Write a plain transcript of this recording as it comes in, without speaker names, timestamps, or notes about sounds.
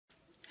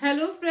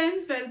Hello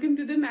friends, welcome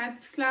to the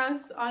maths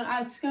class. और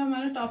आज का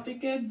हमारा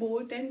टॉपिक है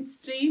बोट एंड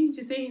स्ट्रीम,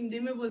 जिसे हिंदी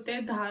में बोलते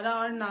हैं धारा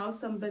और नाव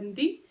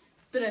संबंधी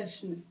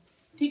प्रश्न।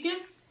 ठीक है,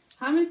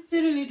 हम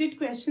इससे रिलेटेड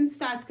क्वेश्चन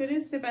स्टार्ट करें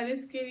उससे पहले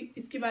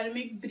इसके बारे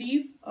में एक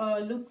ब्रीफ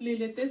लुक ले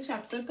लेते हैं इस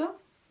चैप्टर का।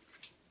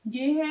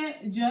 ये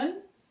है जल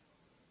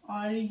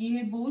और ये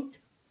है बोट।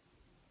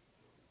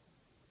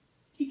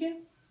 ठीक है,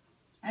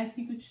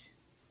 ऐसी कुछ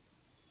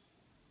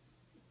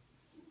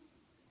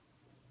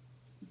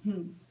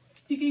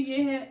ठीक है, ये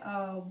है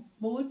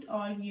बोट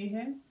और ये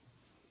है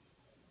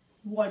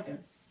वाटर।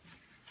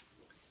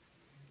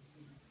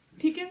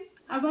 ठीक है,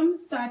 अब हम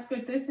स्टार्ट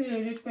करते हैं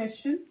related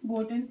question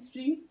boat and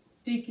stream.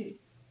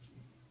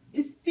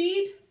 देखिए,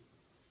 speed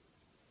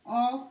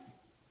of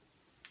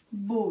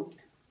boat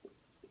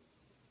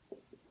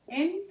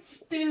in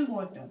still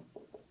water,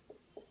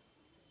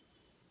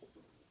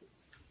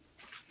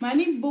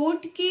 मानी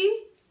बोट की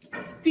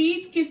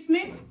स्पीड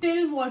किसमें?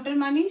 स्टिल वाटर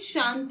मानी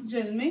शांत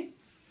जल में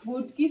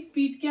बोट की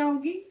स्पीड क्या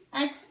होगी?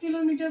 x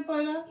kilometre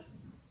per hour.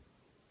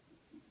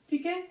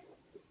 ठीक है,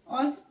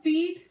 और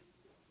speed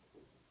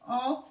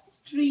of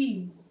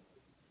stream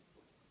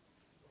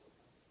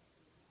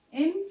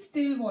in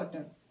still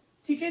water.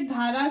 ठीक है,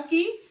 धारा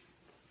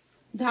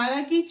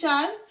की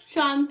चाल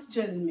शांत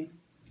जल में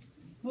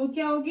वो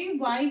क्या होगी?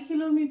 y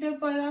kilometre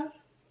per hour.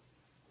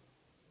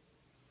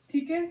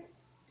 ठीक है,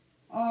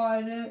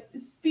 और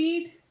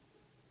speed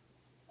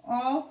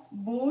of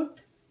boat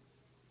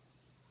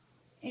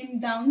in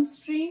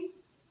downstream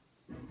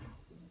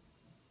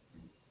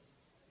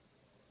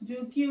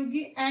जो कि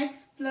होगी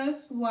x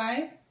plus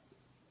Y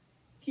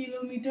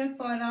kilometre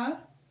per hour,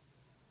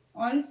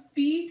 और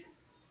speed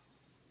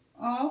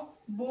of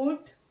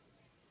boat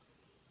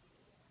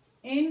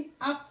in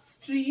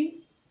upstream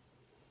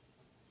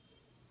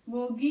वो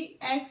होगी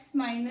x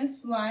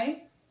minus Y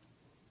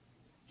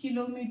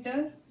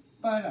kilometre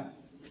per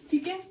hour.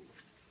 ठीक है,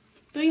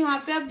 तो यहाँ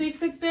पे आप देख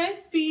सकते हैं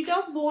speed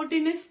of boat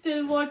in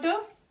still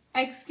water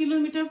x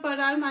kilometre per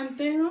hour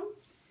मानते हैं हम।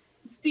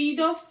 Speed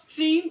of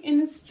stream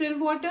in still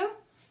water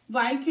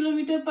y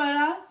kilometre per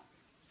hour.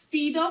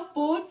 Speed of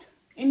boat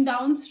in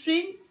down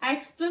stream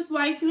x plus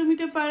Y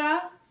kilometre per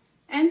hour,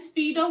 and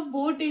speed of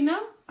boat in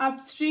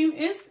upstream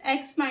is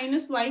x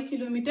minus Y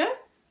kilometre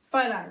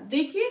per hour.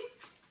 देखिए,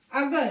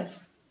 अगर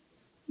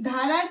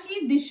धारा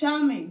की दिशा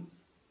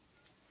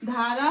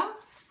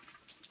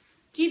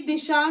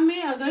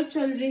में अगर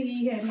चल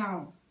रही है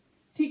नाव,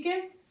 ठीक है,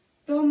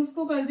 तो हम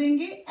उसको कर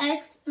देंगे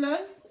x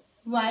plus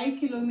Y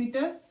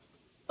kilometre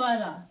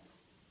per hour.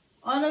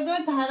 और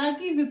अगर धारा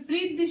की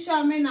विपरीत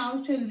दिशा में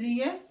नाव चल रही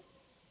है,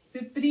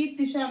 विपरीत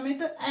दिशा में,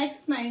 तो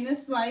x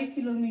minus Y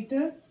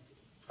kilometre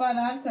per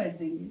hour कर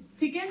देंगे।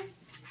 ठीक है,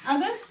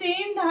 अगर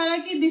सेम धारा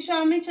की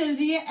दिशा में चल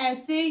रही है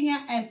ऐसे या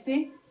ऐसे,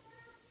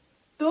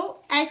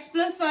 तो x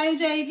प्लस वाई हो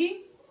जाएगी।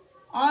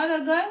 और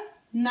अगर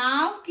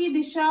नाव की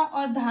दिशा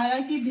और धारा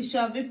की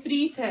दिशा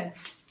विपरीत है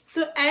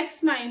तो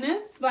x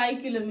minus Y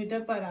kilometre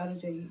per hour हो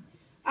जाएगी।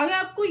 अगर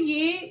आपको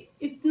ये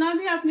इतना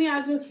भी आपने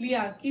याद रख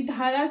लिया कि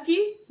धारा की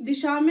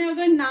दिशा में,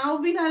 अगर नाव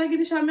भी धारा की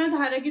दिशा में और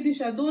धारा की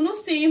दिशा दोनों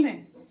सेम है,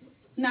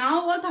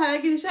 नाव और धारा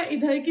की दिशा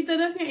इधर की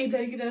तरफ या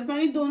इधर की तरफ,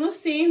 यानी दोनों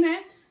सेम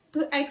है,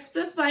 तो x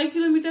plus Y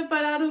kilometre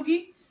per hour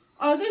होगी।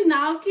 और अगर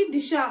नाव की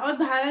दिशा और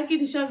धारा की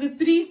दिशा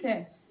विपरीत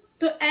है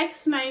तो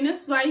x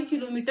minus Y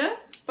kilometre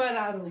per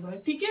hour होगा।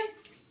 ठीक है,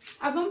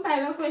 अब हम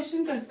पहला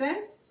क्वेश्चन करते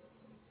हैं।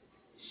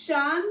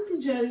 शांत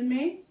जल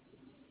में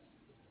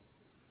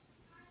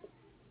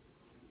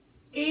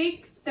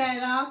एक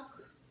तैराक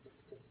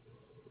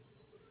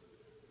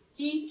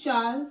की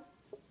चाल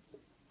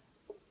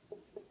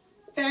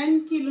 10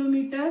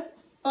 किलोमीटर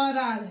पर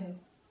आवर है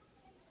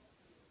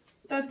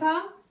तथा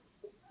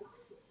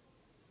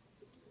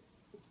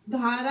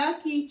धारा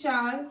की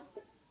चाल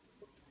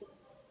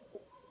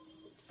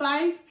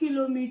 5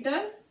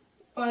 किलोमीटर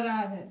पर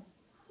आवर है,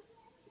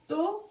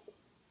 तो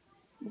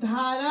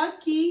धारा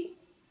की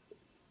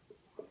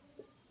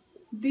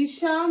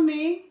दिशा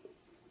में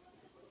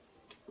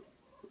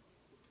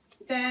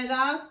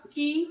तैराक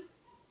की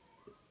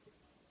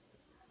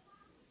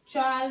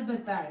चाल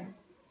बताए।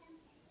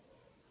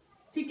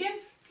 ठीक है,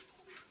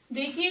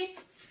 देखिए,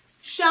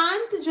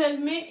 शांत जल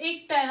में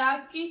एक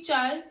तैराक की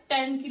चाल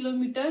 10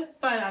 किलोमीटर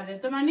पर आवर है,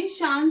 तो मानी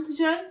शांत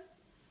जल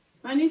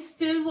मानी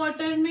स्टिल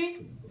वाटर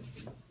में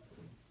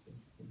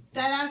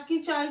तैराक की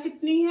चाल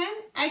कितनी है?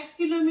 x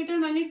किलोमीटर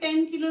मानी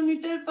 10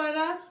 किलोमीटर पर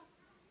आवर।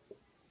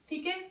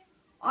 ठीक है,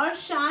 और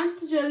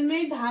शांत जल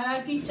में धारा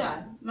की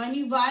चाल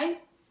मानी y,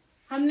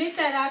 हमने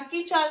तैराक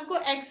की चाल को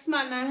x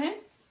माना है,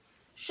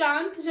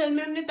 शांत जल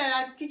में हमने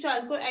तैराक की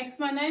चाल को x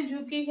माना है जो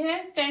कि है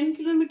 10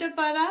 किलोमीटर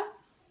पर आवर,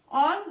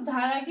 और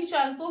धारा की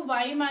चाल को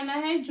y माना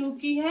है जो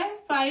कि है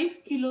 5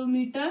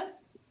 किलोमीटर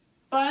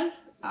पर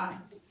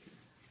आवर।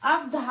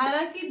 अब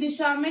धारा की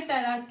दिशा में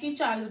तैराक की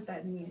चाल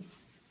बतानी है,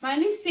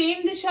 मानी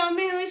सेम दिशा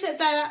में हमें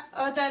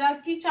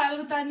तैराक की चाल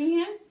बतानी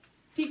है।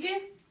 ठीक है,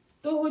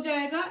 तो हो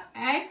जाएगा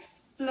x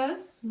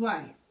प्लस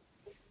वाई।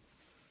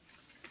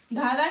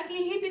 धारा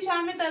की ही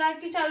दिशा में तैराक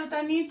की चाल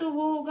बतानी है, तो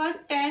वो होगा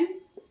 10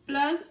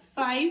 प्लस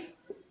 5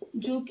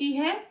 जो कि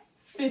है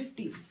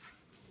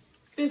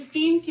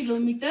 15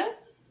 किलोमीटर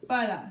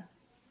पर आवर।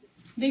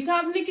 देखा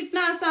आपने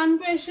कितना आसान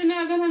क्वेश्चन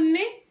है अगर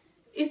हमने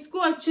इसको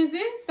अच्छे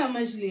से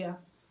समझ लिया।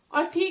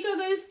 और ठीक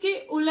अगर इसके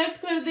उलट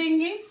कर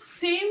देंगे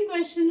सेम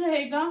क्वेश्चन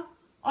रहेगा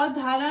और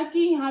धारा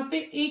की यहाँ पे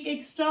एक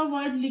एक्स्ट्रा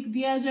वर्ड लिख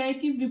दिया जाए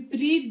कि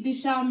विपरीत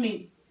दिशा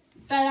में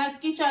तैराक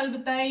की चाल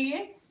बताइए,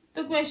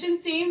 तो क्वेश्चन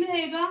सेम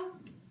रहेगा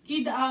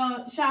कि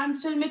शांत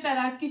जल में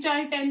तैराक की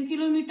चाल 10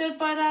 किलोमीटर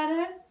पर आवर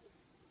है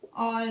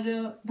और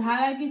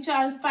धारा की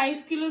चाल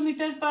 5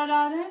 किलोमीटर पर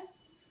आवर है,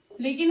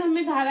 लेकिन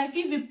हमें धारा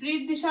की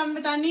विपरीत दिशा में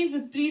बतानी है।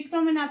 विपरीत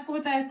का मैंने आपको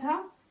बताया था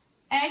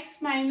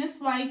x minus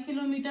Y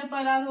kilometre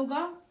per hour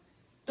होगा,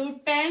 तो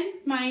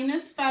 10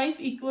 minus 5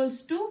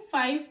 equals to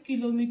 5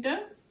 kilometre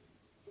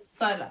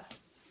per hour.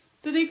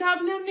 तो देखा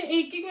आपने हमने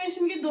एक ही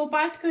क्वेश्चन के दो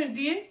पार्ट कर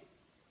दिए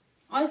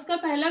और इसका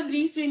पहला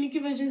ब्रीफ लेने की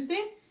वजह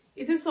से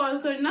इसे सॉल्व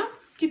करना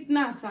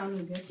कितना आसान हो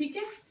गया। ठीक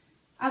है,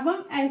 अब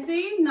हम ऐसे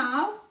ही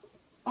नाव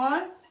और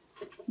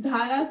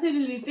धारा से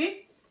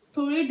रिलेटेड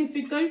थोड़े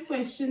डिफिकल्ट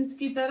क्वेश्चंस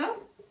की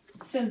तरफ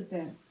चलते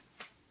हैं।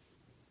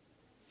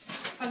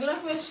 अगला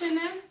क्वेश्चन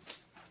है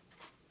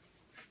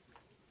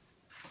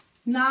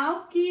नाव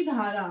की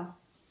धारा।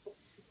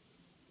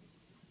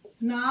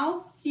 नाव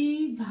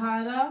की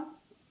धारा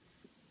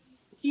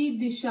की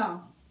दिशा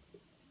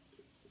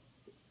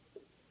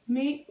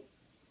में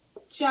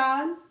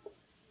चाल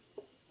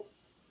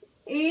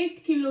 8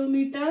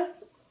 किलोमीटर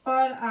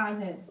पर आवर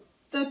है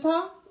तथा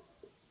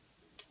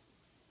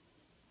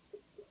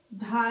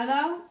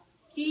धारा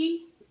की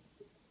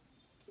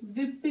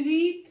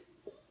विपरीत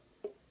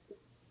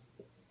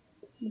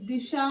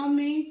दिशा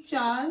में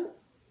चाल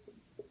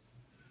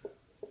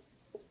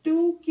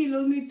 2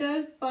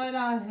 किलोमीटर पर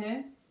आवर है,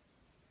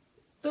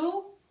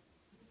 तो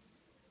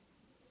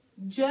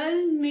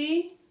जल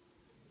में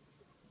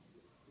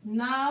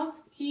नाव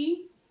की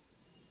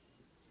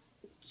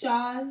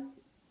चाल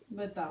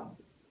बताओ।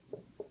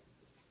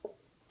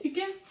 ठीक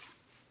है,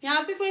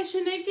 यहाँ पे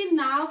क्वेश्चन है कि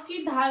नाव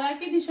की धारा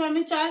की दिशा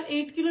में चाल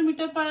 8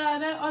 किलोमीटर पर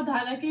आवर है और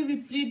धारा की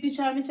विपरीत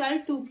दिशा में चाल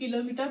 2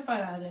 किलोमीटर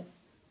पर आवर है।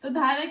 तो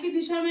धारा की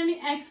दिशा में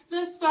x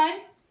प्लस वाई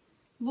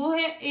वो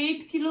है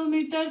 8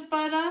 किलोमीटर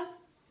पर आवर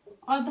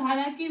और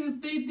धारा की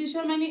विपरीत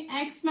दिशा में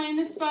x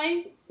माइनस वाई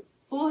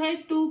वो है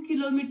 2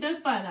 किलोमीटर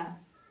पर आवर।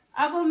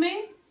 अब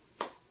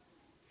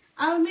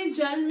हमें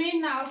जल में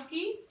नाव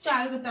की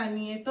चाल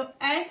बतानी है, तो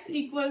x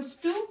equals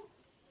to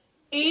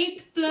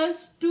 8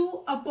 plus 2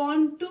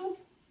 upon 2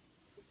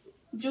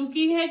 जो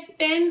कि है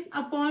 10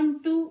 अपॉन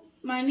 2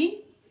 मानी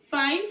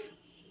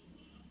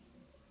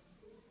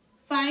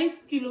 5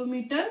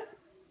 किलोमीटर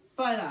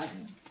पर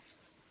आवर।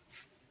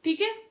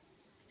 ठीक है,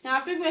 यहाँ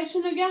पे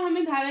क्वेश्चन हो गया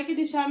हमें धारा की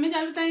दिशा में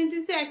चाल बतानी थी,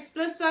 इसे x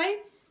प्लस वाई,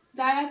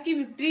 धारा की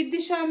विपरीत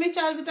दिशा में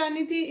चाल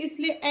बतानी थी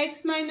इसलिए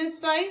x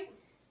माइनस वाई।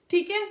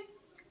 ठीक है,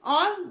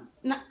 और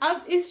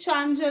अब इस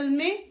शांत जल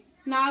में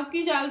नाव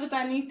की चाल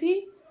बतानी थी,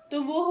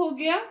 तो वो हो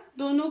गया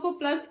दोनों को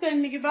प्लस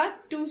करने के बाद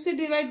 2 से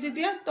डिवाइड दे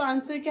दिया, तो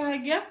आंसर क्या आ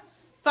गया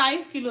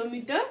 5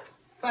 किलोमीटर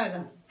पर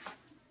आवर।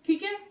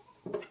 ठीक है,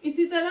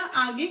 इसी तरह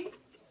आगे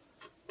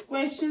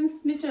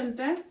क्वेश्चंस में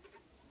चलता है।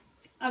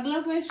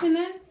 अगला क्वेश्चन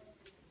है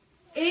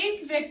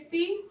एक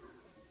व्यक्ति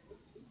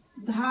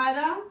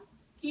धारा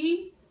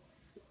की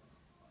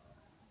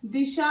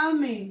दिशा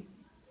में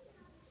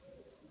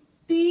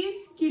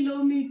 30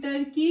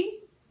 किलोमीटर की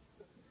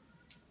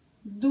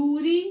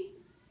दूरी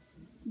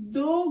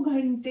 2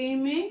 घंटे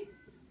में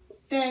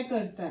तय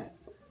करता है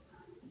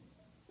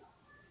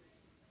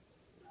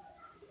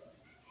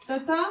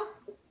तथा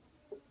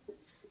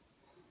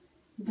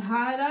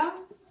धारा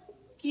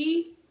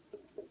की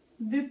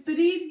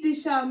विपरीत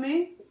दिशा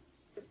में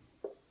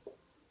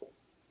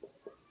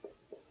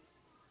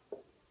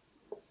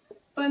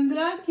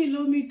 15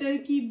 किलोमीटर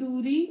की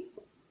दूरी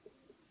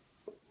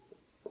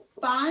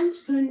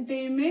 5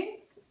 घंटे में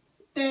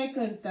तय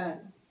करता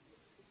है।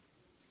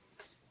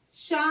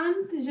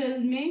 शांत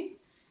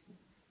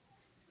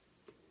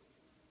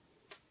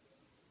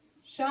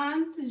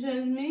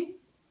जल में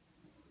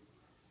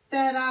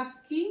तैराक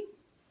की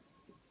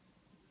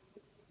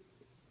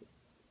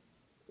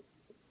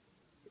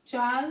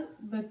चाल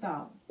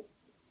बताओ।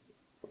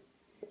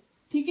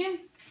 ठीक है,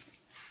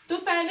 तो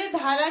पहले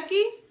धारा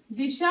की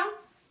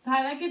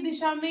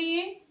दिशा में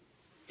ये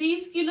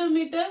 30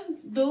 किलोमीटर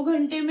 2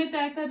 घंटे में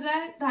तय कर रहा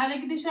है। धारा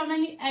की दिशा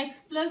मानी x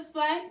प्लस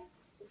वाई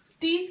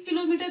 30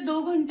 किलोमीटर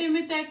 2 घंटे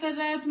में तय कर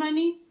रहा है, तो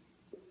मानी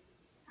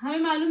हमें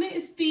मालूम है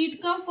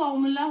स्पीड का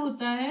फॉर्मूला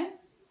होता है,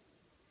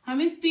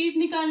 हमें स्पीड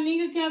निकालनी है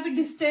क्योंकि यहाँ पे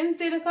डिस्टेंस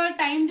दे रखा है,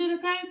 टाइम दे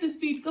रखा है, तो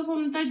स्पीड का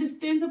फॉर्मूला है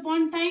डिस्टेंस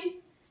अपॉन टाइम।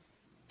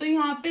 तो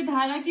यहाँ पे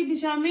धारा की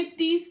दिशा में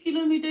 30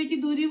 किलोमीटर की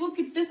दूरी वो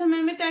कितने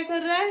समय में तय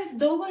कर रहा है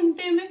 2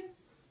 घंटे में,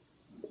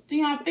 तो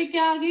यहाँ पे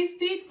क्या आ गई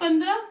स्पीड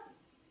 15।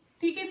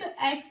 ठीक है, तो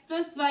x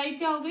प्लस वाई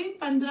क्या हो गई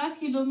 15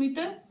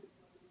 किलोमीटर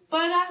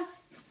पर आवर।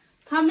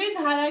 हमें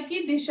धारा की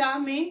दिशा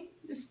में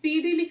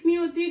स्पीड ही लिखनी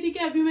होती है। ठीक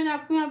है, अभी मैंने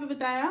आपको यहाँ पे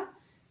बताया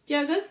कि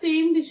अगर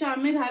सेम दिशा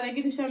में धारा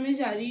की दिशा में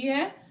जा रही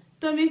है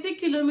तो हमें इसे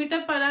किलोमीटर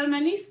पर आवर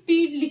मानी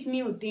स्पीड लिखनी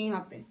होती है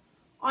यहाँ पे,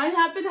 और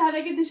यहाँ पे धारा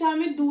की दिशा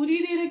में दूरी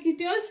दे रखी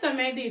थी और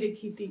समय दे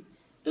रखी थी।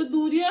 तो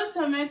दूरी और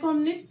समय को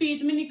हमने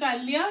स्पीड में निकाल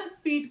लिया,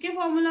 स्पीड के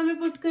फॉर्मूला में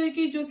पुट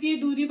करके, जो कि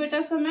दूरी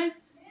बटा समय,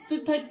 तो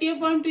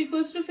 30/2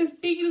 equals to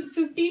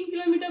 15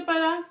 kilometre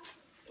per hour.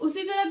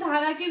 उसी तरह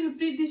धारा की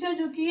विपरीत दिशा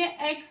जो कि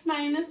है x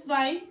माइनस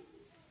वाई,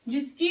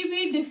 जिसकी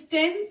भी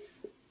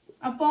डिस्टेंस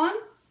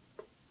अपॉन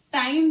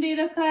टाइम दे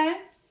रखा है,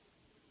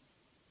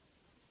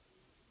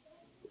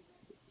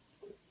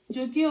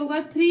 जो कि होगा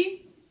 3।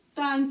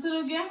 तो आंसर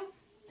हो गया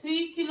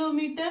 3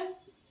 किलोमीटर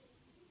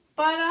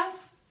पर आवर।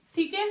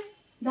 ठीक है,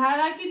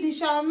 धारा की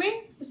दिशा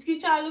में उसकी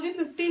चाल होगी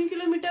 15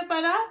 किलोमीटर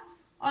पर आवर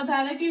और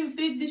धारा की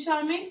विपरीत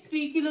दिशा में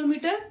 3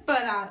 किलोमीटर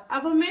पर आवर।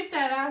 अब हमें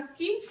तैराक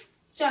की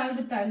चाल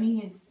बतानी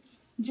है,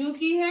 जो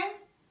कि है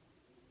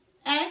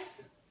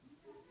x,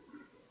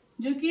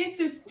 जो कि है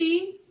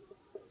 15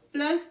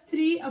 plus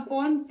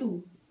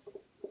 3/2,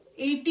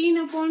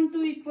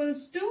 18/2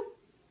 equals to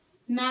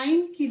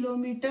 9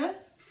 kilometre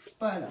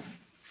per hour.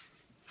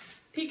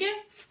 ठीक है,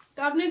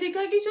 तो आपने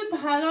देखा कि जो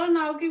धारा और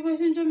नाव के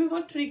क्वेश्चन जो हमें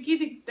बहुत ट्रिकी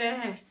दिखते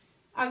हैं,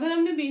 अगर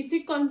हमने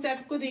बेसिक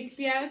कॉन्सेप्ट को देख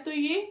लिया है तो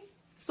ये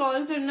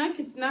सॉल्व करना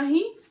कितना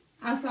ही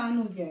आसान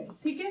हो गया है।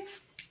 ठीक है,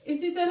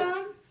 इसी तरह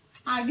हम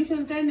आगे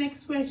चलते हैं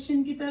नेक्स्ट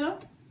क्वेश्चन की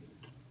तरफ,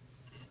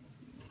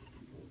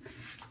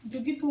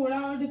 जो कि थोड़ा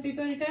और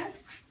डिफिकल्ट है।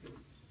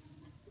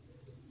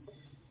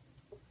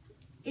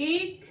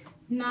 एक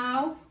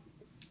नाव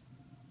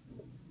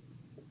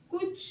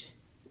कुछ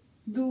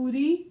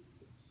दूरी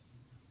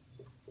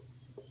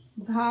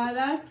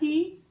धारा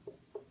की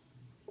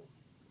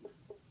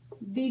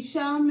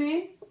दिशा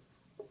में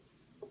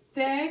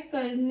तय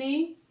करने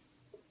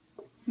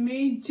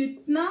में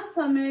जितना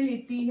समय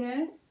लेती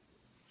है,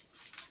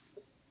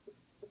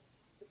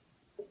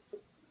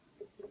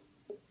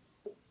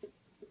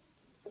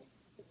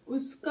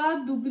 उसका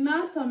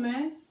दुगना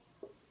समय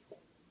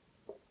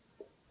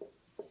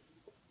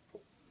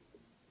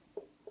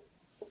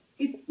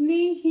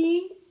इतनी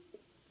ही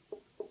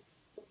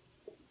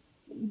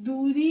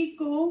दूरी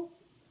को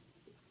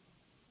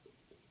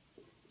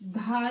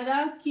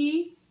धारा की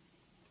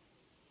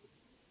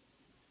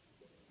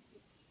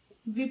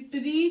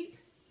विपरीत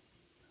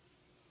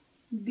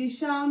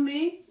दिशा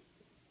में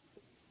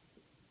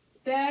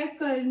तय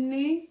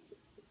करने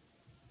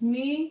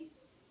में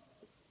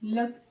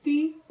लगती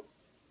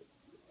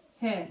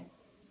है।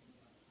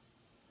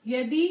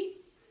 यदि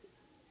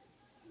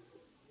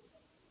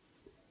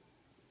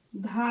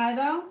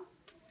धारा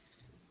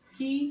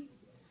की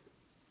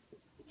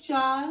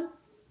चाल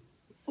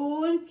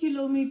 4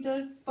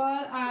 किलोमीटर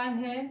पर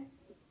आवर है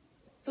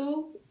तो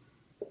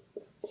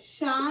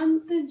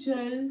शांत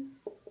जल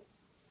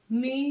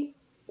में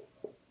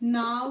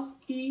नाव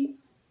की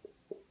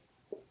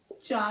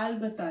चाल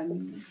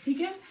बतानी है।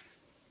 ठीक है,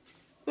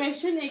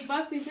 क्वेश्चन एक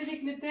बार फिर से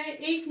देख लेते हैं।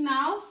 एक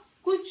नाव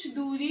कुछ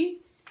दूरी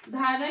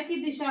धारा की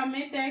दिशा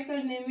में तय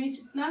करने में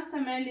जितना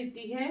समय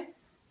लेती है,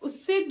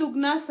 उससे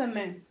दुगना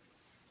समय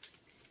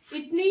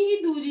इतनी ही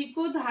दूरी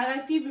को धारा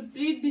की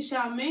विपरीत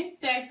दिशा में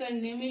तय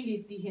करने में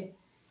लेती है।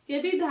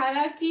 यदि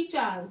धारा की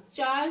चाल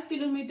 4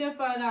 किलोमीटर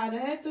पर आवर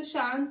है तो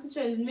शांत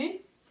जल में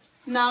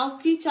नाव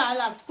की चाल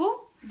आपको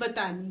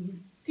बतानी है।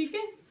 ठीक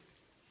है,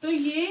 तो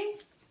ये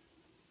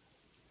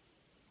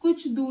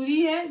कुछ दूरी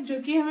है जो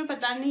कि हमें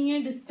पता नहीं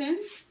है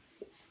डिस्टेंस।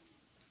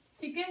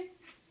 ठीक है,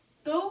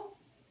 तो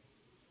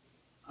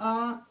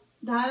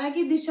धारा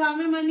की दिशा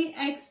में मानी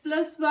x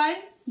प्लस वाई,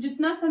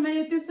 जितना समय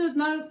लेती है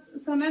उतना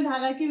समय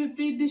धारा की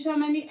विपरीत दिशा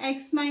मानी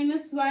x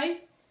माइनस वाई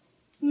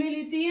में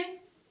लेती है।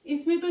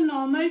 इसमें तो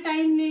नॉर्मल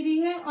टाइम ले रही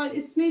है और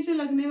इसमें जो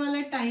लगने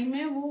वाला टाइम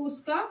है वो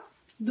उसका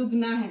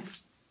दुगना है।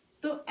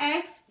 तो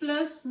x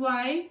plus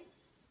Y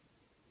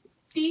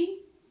T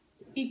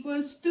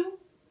equals to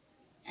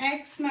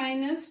x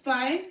minus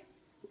Y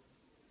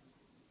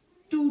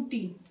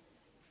 2t।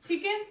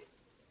 ठीक है,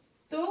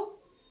 तो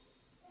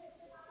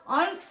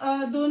और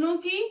दोनों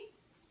की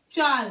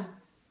चाल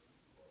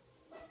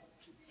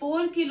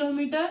 4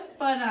 किलोमीटर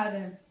पर आवर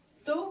है,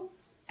 तो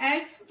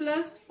x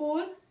plus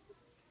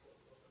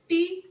 4t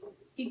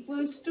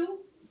equals to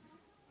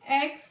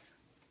x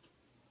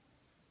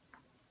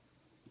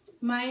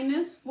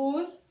minus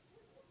 4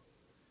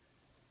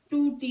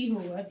 2t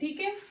होगा।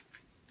 ठीक है,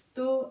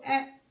 तो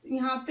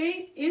यहाँ पे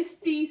इस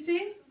t से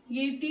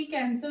ये t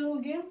कैंसिल हो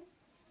गया,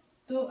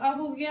 तो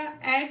अब हो गया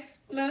x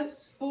plus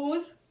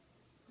 4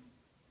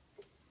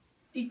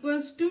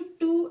 equals to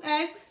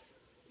 2x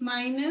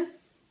minus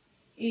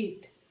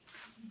 8।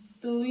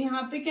 तो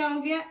यहाँ पे क्या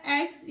हो गया,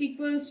 x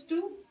इक्वल्स टू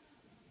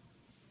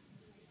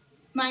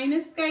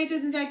माइनस का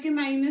 8 जाके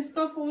माइनस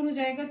का 4 हो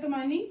जाएगा, तो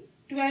मानी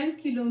 12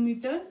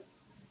 किलोमीटर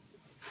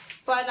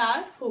पर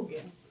आवर हो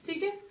गया।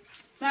 ठीक है,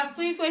 मैं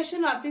आपको ये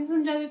क्वेश्चन वापस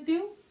समझा देती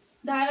हूँ।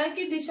 धारा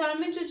की दिशा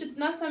में जो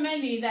जितना समय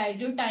ले रहा है,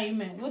 जो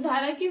टाइम है, वो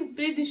धारा की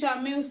विपरीत दिशा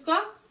में उसका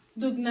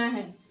दुगना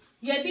है।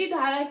 यदि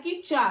धारा की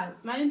चाल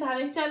मानी धारा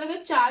की चाल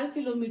अगर 4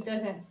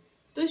 किलोमीटर है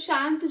तो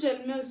शांत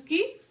जल में उसकी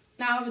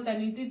नाव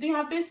बतानी थी। तो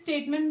यहाँ पे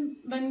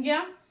स्टेटमेंट बन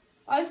गया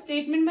और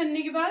स्टेटमेंट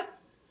बनने के बाद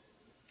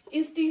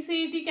इस टी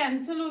से टी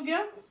कैंसिल हो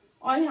गया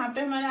और यहाँ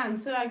पे हमारा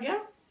आंसर आ गया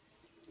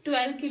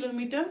 12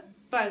 किलोमीटर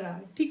पर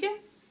आवर। ठीक है,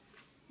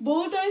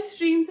 बोर्ड और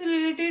स्ट्रीम से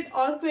रिलेटेड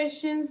और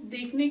क्वेश्चंस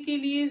देखने के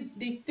लिए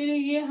देखते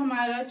रहिए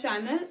हमारा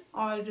चैनल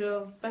और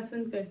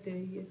पसंद करते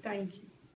रहिए। Thank you.